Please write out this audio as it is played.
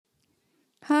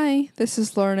Hi, this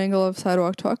is Lauren Engel of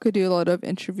Sidewalk Talk. I do a lot of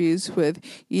interviews with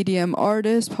EDM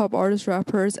artists, pop artists,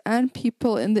 rappers, and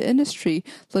people in the industry,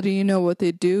 letting you know what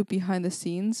they do behind the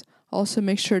scenes. Also,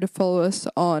 make sure to follow us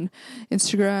on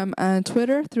Instagram and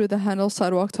Twitter through the handle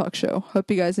Sidewalk Talk Show. Hope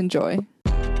you guys enjoy.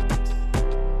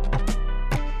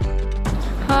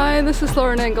 Hi, this is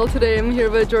Lauren Engel. Today I'm here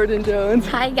with Jordan Jones.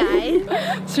 Hi guys.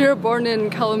 So you're born in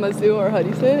Kalamazoo, or how do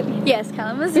you say it? Yes,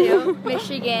 Kalamazoo,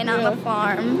 Michigan, on the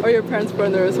farm. Or your parents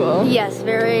born there as well? Yes,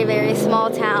 very, very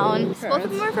small town. Both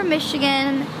of them are from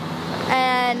Michigan,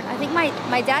 and I think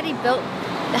my daddy built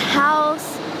the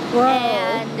house. Wow.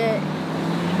 And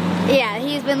yeah,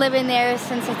 he's been living there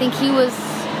since I think he was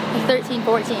 13,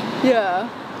 14. Yeah.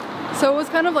 So it was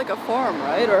kind of like a farm,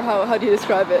 right? Or how do you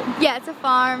describe it? Yeah, it's a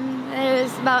farm. It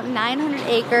was about 900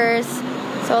 acres,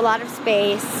 so a lot of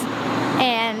space.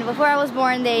 And before I was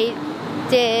born, they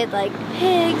did like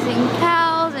pigs and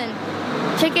cows and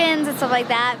chickens and stuff like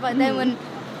that. But then when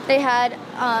they had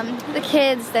the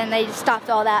kids, then they just stopped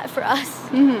all that for us.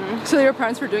 Mm-hmm. So your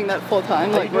parents were doing that full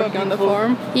time, like working on the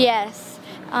farm? Yes.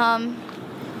 Oh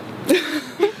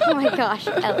my gosh,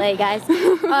 LA guys.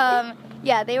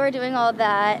 Yeah, they were doing all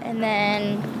that, and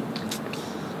then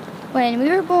when we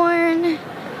were born,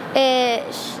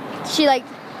 she like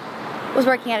was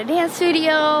working at a dance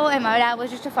studio, and my dad was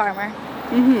just a farmer.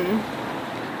 Mm-hmm.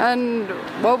 And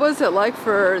what was it like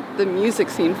for the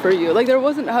music scene for you? Like, how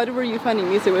were you finding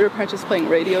music? Were your parents just playing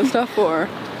radio stuff, or?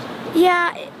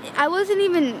 Yeah, I wasn't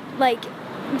even like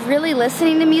really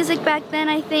listening to music back then.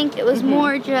 I think it was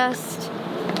more just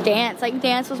dance. Like,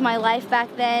 dance was my life back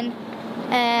then.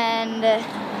 And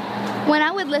when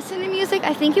I would listen to music,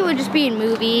 I think it would just be in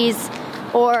movies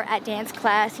or at dance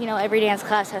class. You know, every dance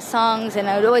class has songs, and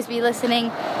I would always be listening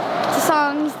to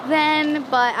songs then,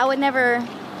 but I would never,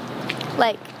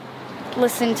 like,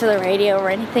 listen to the radio or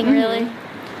anything, really.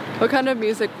 What kind of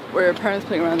music were your parents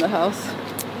playing around the house?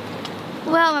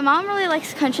 Well, my mom really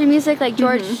likes country music, like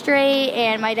George Strait,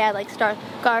 and my dad likes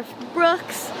Garth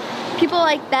Brooks, people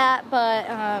like that, but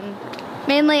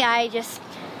mainly I just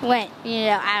went,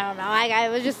 I don't know, I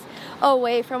was just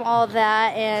away from all of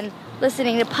that and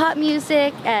listening to pop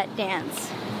music at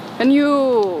dance. And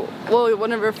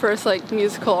one of your first like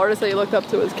musical artists that you looked up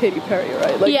to was Katy Perry,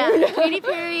 right? Like, yeah, Katy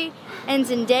Perry and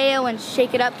Zendaya. When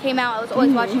Shake It Up came out, I was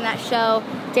always watching that show,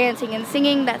 dancing and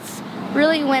singing. That's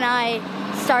really when I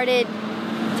started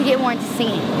to get more into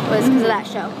singing, was because of that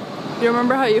show. Do you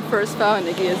remember how you first found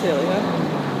Iggy Azalea?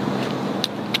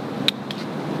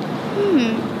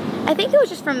 I think it was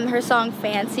just from her song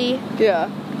Fancy. Yeah.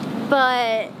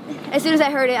 But as soon as I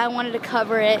heard it, I wanted to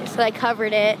cover it, so I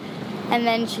covered it. And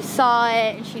then she saw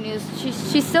it, and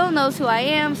she still knows who I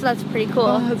am, so that's pretty cool.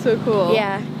 Oh, that's so cool.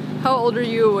 Yeah. How old are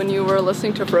you when you were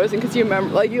listening to Frozen? Because you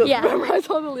remember, memorize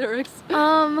all the lyrics.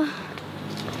 I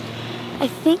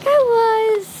think it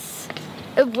was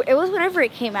whenever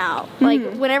it came out. Like,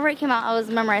 whenever it came out, I was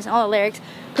memorizing all the lyrics,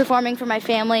 performing for my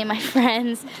family and my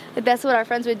friends. Like, that's what our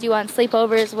friends would do on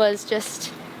sleepovers, was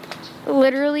just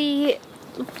literally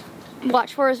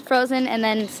watch Frozen and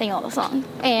then sing all the songs.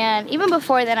 And even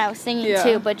before then, I was singing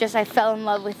too, but just I fell in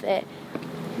love with it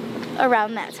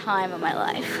around that time of my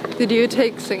life. Did you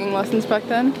take singing lessons back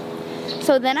then?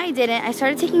 So then I didn't. I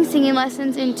started taking singing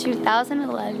lessons in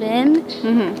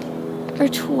 2011 or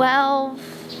 12,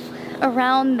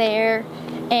 around there,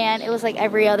 and it was like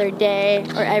every other day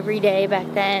or every day back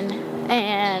then.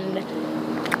 And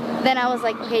then I was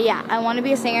like, okay, yeah, I want to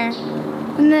be a singer.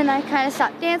 And then I kind of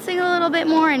stopped dancing a little bit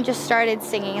more and just started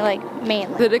singing, like,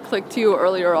 mainly. Did it click to you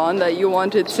earlier on that you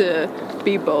wanted to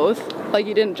be both? Like,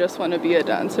 you didn't just want to be a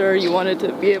dancer, you wanted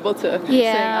to be able to sing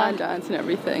and dance and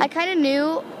everything? I kind of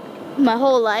knew my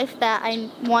whole life that I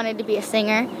wanted to be a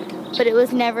singer, but it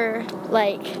was never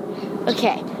like,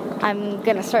 okay, I'm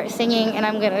going to start singing and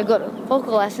I'm going to go to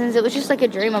vocal lessons. It was just like a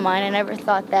dream of mine. I never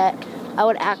thought that I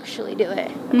would actually do it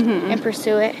and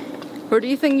pursue it. Where do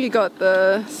you think you got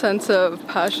the sense of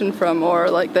passion from,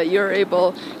 or like that you're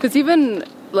able, because even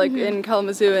like in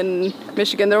Kalamazoo and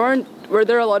Michigan, were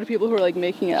there a lot of people who were like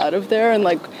making it out of there and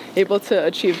like able to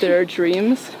achieve their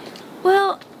dreams?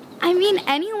 Well, I mean,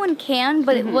 anyone can,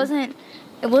 but it wasn't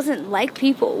like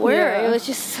people were. Yeah. It was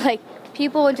just like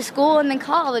people went to school and then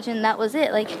college, and that was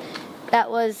it. Like, that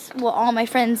was what all my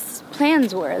friends'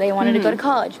 plans were. They wanted to go to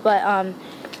college, but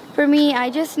for me, I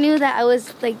just knew that I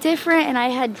was like different, and I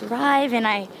had drive, and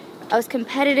I was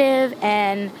competitive,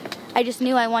 and I just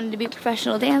knew I wanted to be a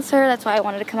professional dancer. That's why I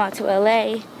wanted to come out to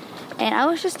LA, and I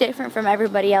was just different from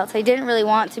everybody else. I didn't really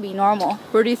want to be normal.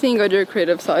 Where do you think you got your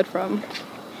creative side from?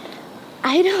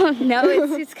 I don't know.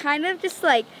 It's kind of just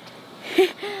like,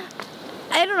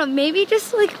 I don't know, maybe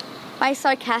just like my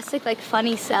sarcastic, like,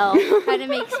 funny self kind of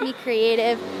makes me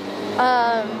creative.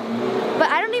 But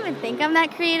I don't even think I'm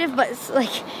that creative, but it's like,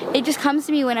 it just comes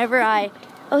to me whenever I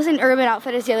was in Urban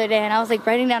Outfitters the other day, and I was like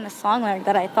writing down a song lyric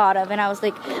that I thought of, and I was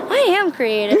like, I am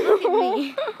creative, look at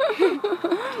me.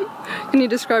 Can you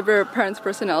describe your parents'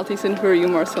 personalities and who are you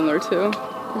more similar to?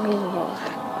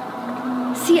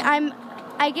 See,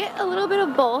 I get a little bit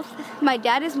of both. My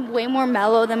dad is way more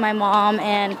mellow than my mom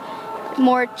and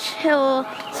more chill,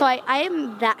 so I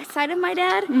am that side of my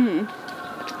dad.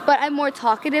 But I'm more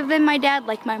talkative than my dad,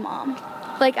 like my mom.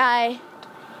 Like I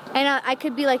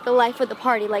could be like the life of the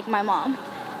party, like my mom.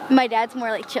 My dad's more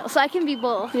like chill, so I can be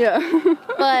both. Yeah.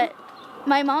 But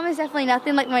my mom is definitely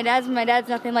nothing like my dad's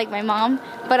nothing like my mom,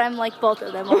 but I'm like both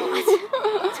of them a lot.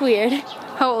 It's weird.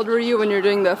 How old were you when you were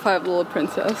doing the Five Little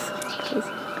Princess?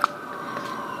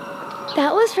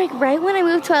 That was like right when I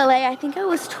moved to LA. I think I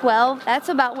was 12. That's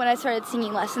about when I started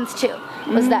singing lessons too,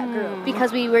 was that group,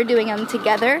 because we were doing them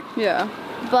together. Yeah.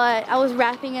 But I was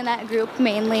rapping in that group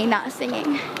mainly, not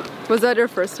singing. Was that your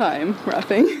first time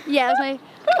rapping? Yeah, it was my,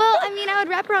 well, I mean, I would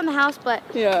rap around the house, but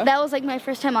that was like my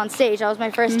first time on stage. That was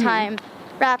my first time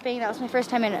rapping. That was my first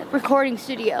time in a recording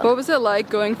studio. What was it like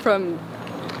going from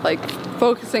like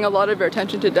focusing a lot of your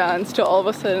attention to dance to all of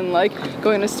a sudden like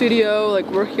going to studio, like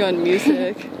working on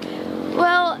music?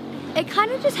 Well, it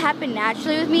kind of just happened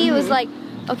naturally with me. It was like,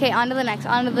 okay, on to the next,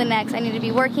 on to the next. I need to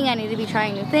be working, I need to be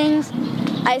trying new things.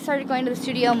 I started going to the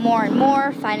studio more and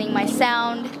more, finding my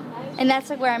sound, and that's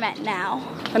like where I'm at now.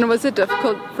 And was it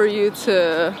difficult for you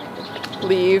to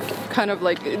leave, kind of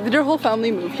like, did your whole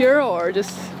family move here or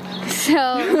just?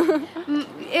 So,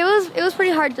 it was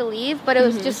pretty hard to leave, but it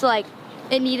was just like,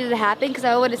 it needed to happen, because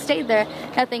I would have stayed there,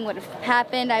 nothing would have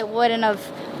happened. I wouldn't have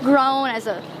grown as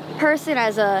a person,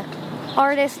 as a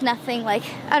artist, nothing. Like,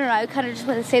 I don't know, I kind of just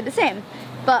would have stayed the same.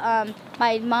 But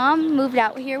my mom moved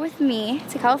out here with me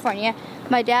to California.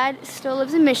 My dad still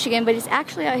lives in Michigan, but he's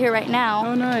actually out here right now.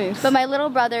 Oh, nice. But my little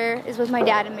brother is with my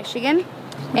dad in Michigan,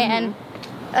 and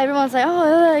everyone's like,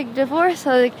 oh, like divorce.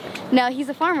 So like, no, he's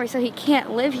a farmer, so he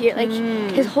can't live here. Like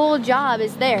his whole job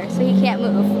is there, so he can't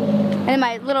move. And then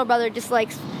my little brother just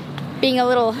likes being a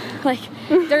little like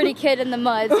dirty kid in the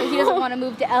mud, so he doesn't want to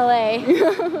move to LA.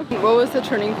 What was the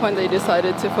turning point that you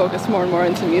decided to focus more and more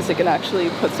into music and actually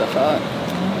put stuff out?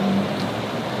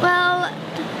 Well,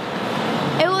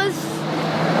 it was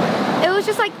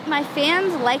just like my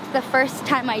fans liked the first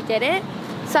time I did it,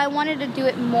 so I wanted to do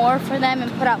it more for them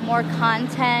and put out more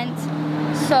content.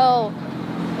 So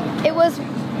it was,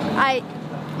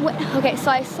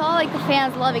 so I saw like the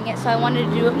fans loving it, so I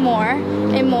wanted to do it more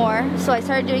and more, so I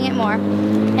started doing it more.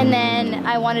 And then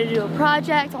I wanted to do a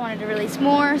project, I wanted to release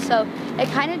more, so it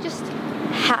kind of just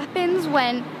happens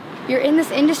when you're in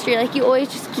this industry, like you always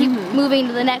just keep moving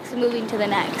to the next and moving to the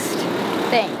next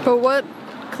thing. But what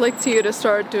clicked to you to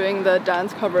start doing the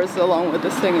dance covers along with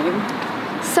the singing?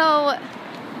 So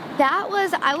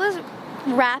I was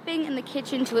rapping in the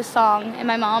kitchen to a song, and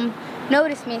my mom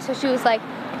noticed me, so she was like,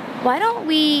 why don't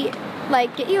we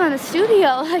like get you in the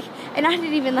studio? Like, and I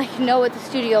didn't even like know what the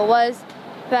studio was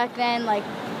back then. Like,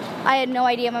 I had no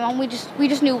idea. My mom, we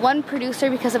just knew one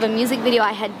producer because of a music video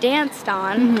I had danced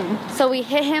on. So we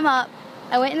hit him up.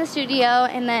 I went in the studio,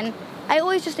 and then I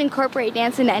always just incorporate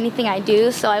dance into anything I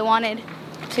do, so I wanted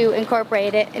to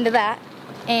incorporate it into that.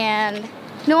 And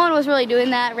no one was really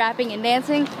doing that, rapping and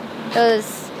dancing. It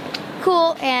was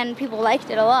cool, and people liked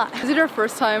it a lot. Is it your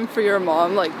first time for your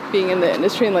mom like being in the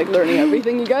industry and like learning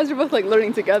everything? You guys are both like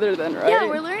learning together then, right? Yeah,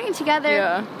 we're learning together.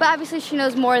 Yeah. But obviously she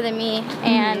knows more than me,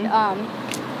 and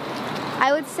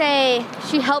I would say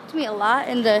she helped me a lot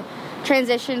in the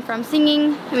transition from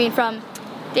from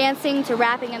dancing to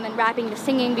rapping, and then rapping to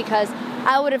singing, because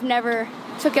I would have never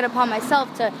took it upon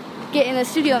myself to get in the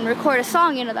studio and record a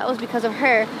song, that was because of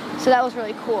her. So that was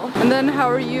really cool. And then how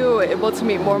are you able to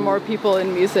meet more and more people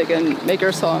in music and make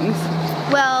your songs?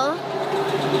 Well,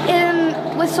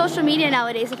 with social media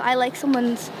nowadays, if I like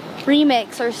someone's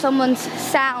remix or someone's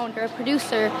sound or a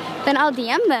producer, then I'll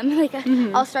DM them. Like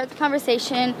I'll start the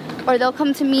conversation, or they'll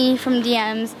come to me from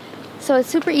DMs. So it's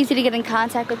super easy to get in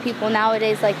contact with people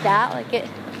nowadays like that. Like it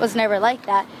was never like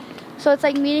that. So it's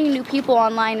like meeting new people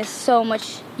online is so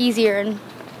much easier and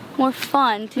more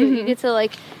fun too. You get to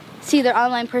like see their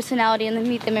online personality and then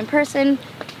meet them in person,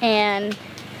 and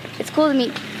it's cool to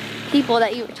meet people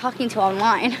that you were talking to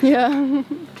online. Yeah.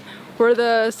 Were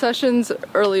the sessions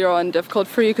earlier on difficult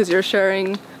for you because you're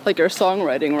sharing like your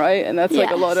songwriting, right? And that's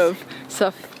like a lot of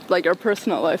stuff like your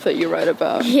personal life that you write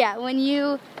about. Yeah, when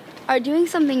you are doing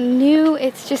something new,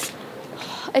 it's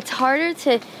harder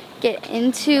to get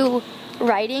into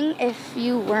writing if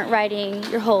you weren't writing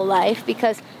your whole life,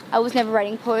 because I was never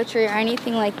writing poetry or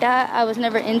anything like that. I was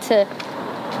never into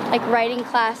like writing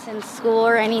class in school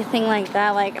or anything like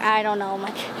that. Like, I don't know,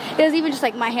 like it was even just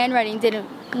like my handwriting I didn't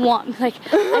want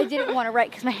to write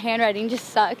because my handwriting just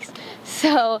sucks.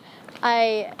 So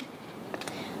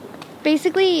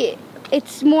basically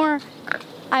it's more,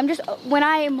 when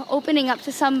I'm opening up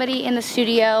to somebody in the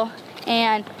studio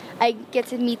and I get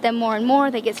to meet them more and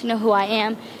more, they get to know who I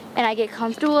am, and I get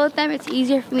comfortable with them, it's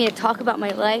easier for me to talk about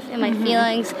my life and my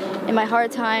feelings and my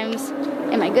hard times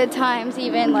and my good times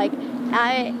even. Like,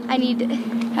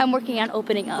 I'm working on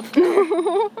opening up.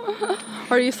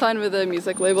 Are you signed with a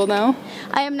music label now?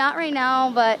 I am not right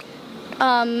now, but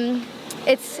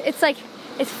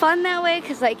it's fun that way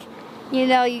because, like, you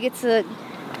know, you get to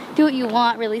do what you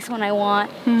want, release when I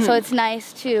want. So it's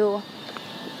nice to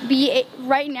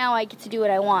right now I get to do what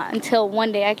I want until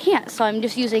one day I can't. So I'm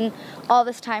just using all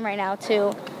this time right now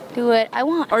to do what I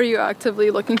want. Are you actively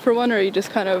looking for one, or you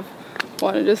just kind of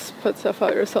want to just put stuff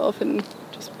out yourself and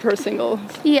just per single?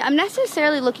 Yeah, I'm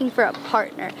necessarily looking for a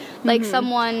partner, like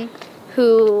someone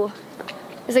who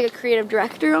is like a creative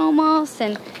director almost,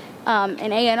 and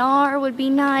an A&R would be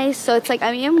nice. So it's like,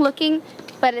 I mean, I'm looking,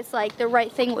 but it's like the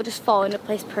right thing will just fall into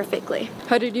place perfectly.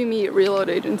 How did you meet Reload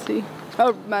Agency?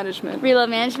 Oh, management. Reload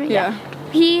Management? Yeah.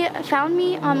 He found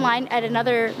me online at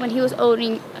when he was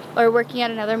working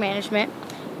at another management,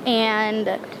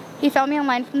 and he found me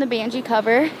online from the Banji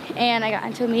cover, and I got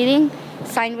into a meeting,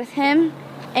 signed with him,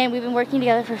 and we've been working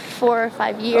together for 4 or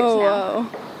 5 years now. Oh, wow.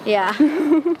 Yeah.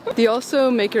 Do you also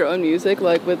make your own music,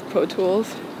 like with Pro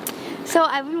Tools? So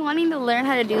I've been wanting to learn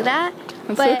how to do that.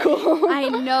 That's but so cool. I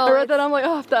know. I read that, I'm like,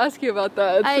 oh, I have to ask you about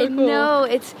that. It's so cool. I know.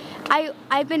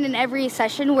 I've been in every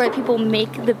session where people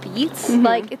make the beats.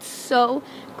 Like, it's so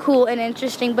cool and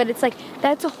interesting, but it's like,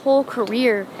 that's a whole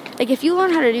career. Like, if you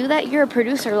learn how to do that, you're a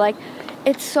producer. Like,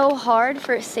 it's so hard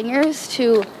for singers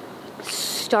to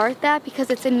start that because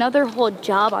it's another whole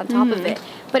job on top of it.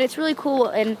 But it's really cool,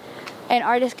 and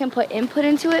artists can put input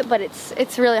into it, but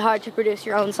it's really hard to produce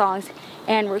your own songs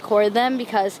and record them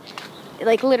because,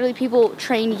 like, literally people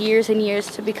train years and years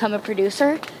to become a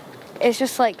producer. It's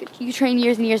just like you train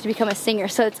years and years to become a singer,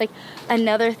 so it's like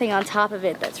another thing on top of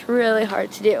it that's really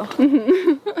hard to do.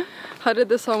 How did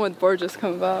the song with Borges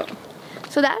come about?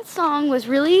 So that song was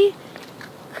really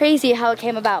crazy how it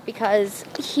came about because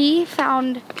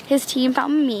his team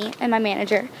found me and my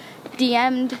manager,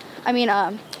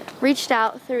 reached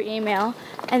out through email,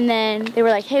 and then they were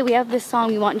like, hey, we have this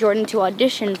song we want Jordan to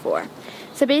audition for.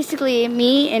 So basically,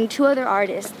 me and 2 other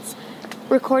artists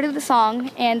recorded the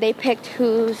song, and they picked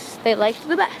who's they liked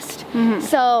the best.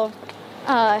 So,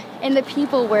 and the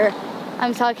people were,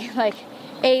 I'm talking like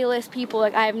A-list people.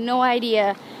 Like, I have no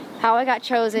idea how I got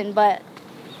chosen, but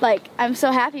like, I'm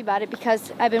so happy about it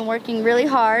because I've been working really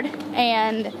hard,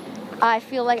 and I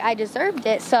feel like I deserved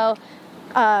it. So,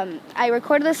 I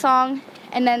recorded the song,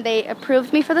 and then they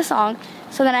approved me for the song.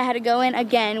 So then I had to go in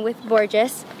again with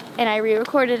Borges, and I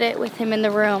re-recorded it with him in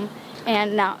the room,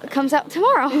 and now it comes out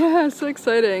tomorrow. Yeah, so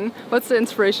exciting. What's the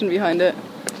inspiration behind it?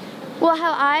 Well,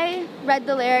 how I read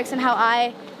the lyrics and how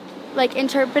I like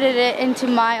interpreted it into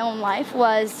my own life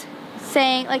was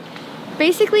saying, like,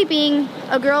 basically being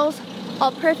a girl's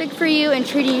all perfect for you and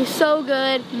treating you so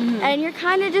good, and you're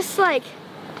kind of just like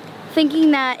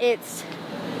thinking that it's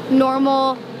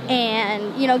normal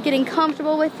and, you know, getting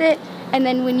comfortable with it, and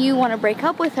then when you want to break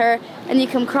up with her and you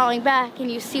come crawling back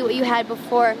and you see what you had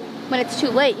before when it's too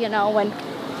late, you know, when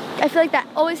I feel like that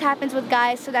always happens with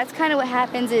guys. So that's kind of what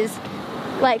happens is,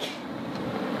 like,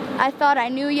 I thought I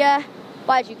knew ya,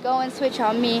 why'd you go and switch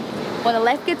on me? When the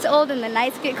life gets old and the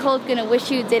nights get cold, gonna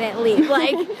wish you didn't leave.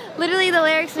 Like, literally the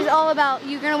lyrics is all about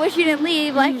you gonna wish you didn't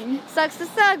leave. Like, sucks to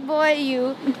suck, boy,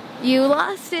 you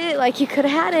lost it, like you could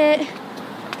have had it.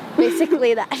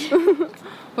 Basically that.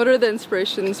 What are the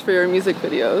inspirations for your music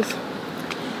videos?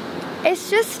 It's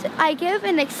just, I give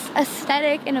an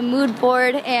aesthetic and a mood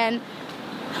board, and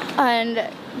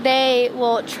they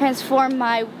will transform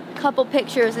my couple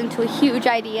pictures into a huge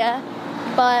idea.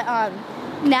 But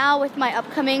now with my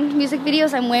upcoming music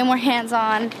videos, I'm way more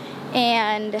hands-on,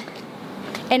 and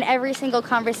in every single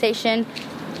conversation,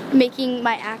 making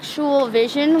my actual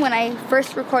vision when I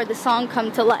first record the song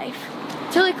come to life.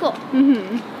 It's really cool.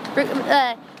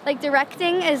 Like,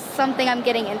 directing is something I'm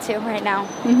getting into right now.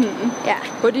 Yeah.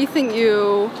 What do you think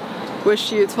you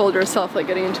wish you told yourself, like,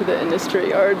 getting into the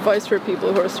industry, or advice for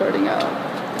people who are starting out?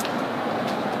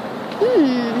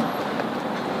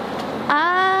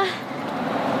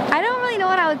 I don't really know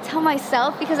what I would tell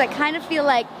myself because I kind of feel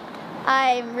like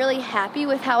I'm really happy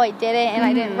with how I did it, and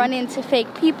I didn't run into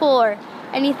fake people or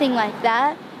anything like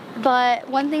that. But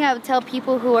one thing I would tell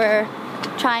people who are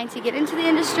trying to get into the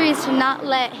industry is to not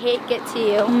let hate get to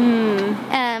you.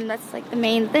 And that's like the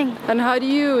main thing. And how do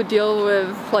you deal with,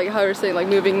 like, how you're saying, like,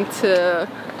 moving to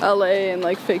LA and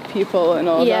like fake people and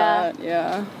all that?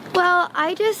 Yeah. Well,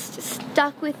 I just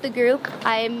stuck with the group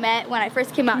I met when I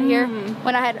first came out here,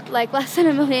 when I had like less than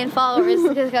 1 million followers,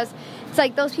 because it's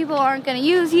like those people aren't going to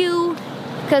use you,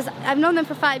 because I've known them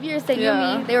for 5 years. They knew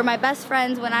me. They were my best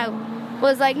friends when I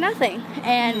was like nothing,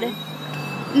 and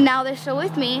now they're still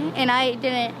with me, and I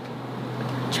didn't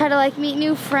try to like meet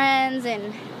new friends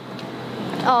and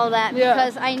all that,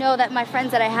 because I know that my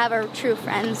friends that I have are true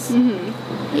friends.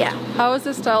 Yeah. How has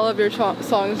the style of your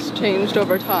songs changed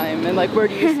over time, and like where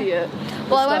do you see it?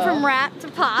 Well, I went from rap to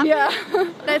pop. Yeah.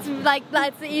 that's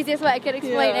the easiest way I could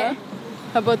explain it.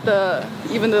 How about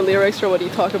even the lyrics, or what do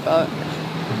you talk about?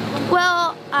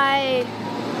 Well, I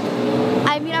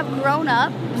mean, I've grown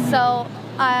up, so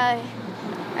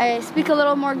I speak a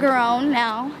little more grown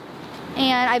now,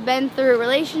 and I've been through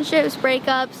relationships,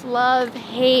 breakups, love,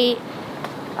 hate,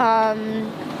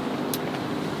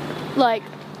 like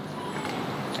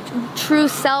true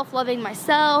self, loving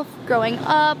myself, growing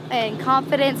up, and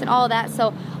confidence and all that.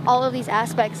 So all of these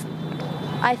aspects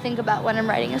I think about when I'm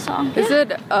writing a song. Is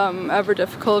it ever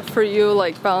difficult for you,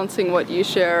 like balancing what you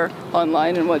share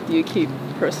online and what you keep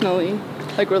personally,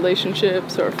 like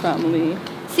relationships or family?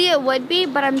 See, it would be,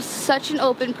 but I'm such an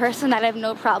open person that I have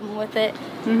no problem with it.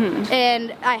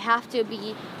 And I have to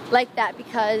be like that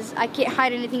because I can't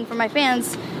hide anything from my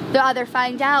fans. They'll either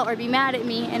find out or be mad at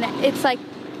me, and it's like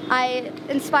I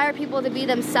inspire people to be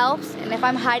themselves, and if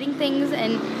I'm hiding things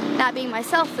and not being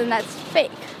myself, then that's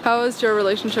fake. How has your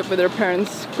relationship with your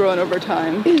parents grown over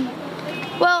time?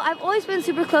 Well, I've always been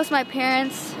super close to my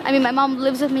parents. I mean, my mom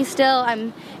lives with me still.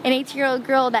 I'm an 18-year-old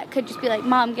girl that could just be like,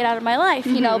 Mom, get out of my life,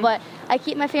 you know, but I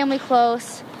keep my family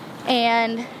close,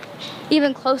 and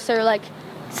even closer, like,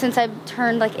 since I've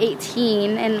turned, like,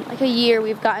 18, and, like, a year,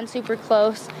 we've gotten super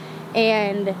close,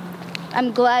 and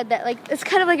I'm glad that, like, it's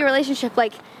kind of like a relationship.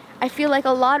 Like, I feel like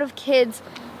a lot of kids,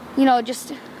 you know,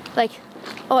 just, like,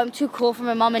 oh, I'm too cool for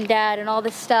my mom and dad and all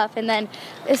this stuff, and then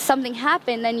if something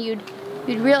happened, then you'd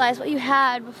realize what you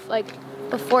had, like,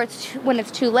 before when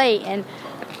it's too late. And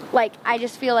like, I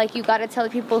just feel like you gotta tell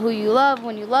people who you love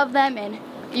when you love them, and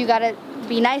you gotta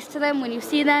be nice to them when you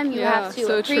see them. You have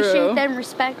to appreciate them,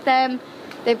 respect them.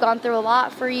 They've gone through a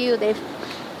lot for you. They've,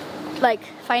 like,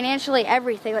 financially,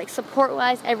 everything, like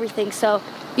support-wise, everything. So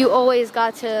you always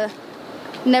got to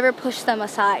never push them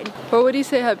aside. What would you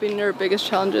say have been your biggest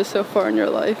challenges so far in your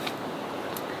life?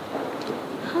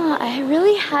 I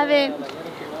really haven't,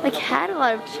 like, had a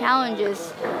lot of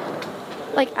challenges.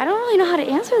 Like, I don't really know how to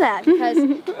answer that, because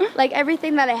like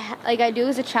everything that I do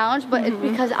is a challenge, but it's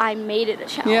because I made it a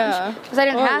challenge. Yeah. Because I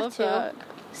didn't have to. That.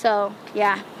 So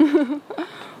yeah.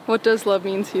 What does love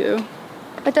mean to you?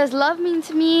 What does love mean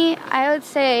to me? I would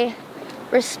say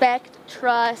respect,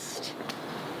 trust.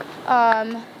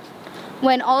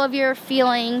 When all of your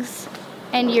feelings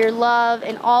and your love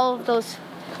and all of those,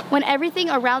 when everything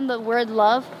around the word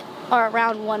love are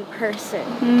around one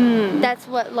person. That's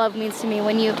what love means to me.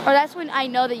 That's when I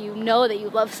know that you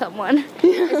love someone.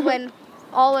 Is when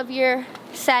all of your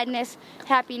sadness,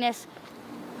 happiness,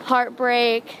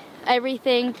 heartbreak,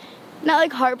 everything, not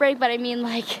like heartbreak, but I mean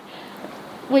like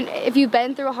if you've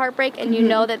been through a heartbreak and you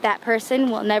know that person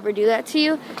will never do that to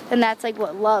you, then that's like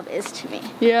what love is to me.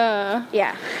 Yeah.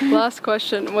 Yeah. Last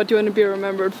question. What do you want to be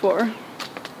remembered for?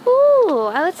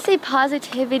 Ooh, I would say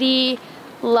positivity,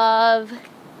 love,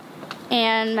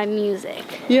 and my music.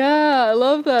 Yeah, I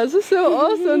love that. This is so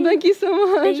awesome. Thank you so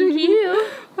much. Thank you.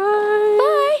 Bye.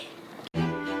 Bye.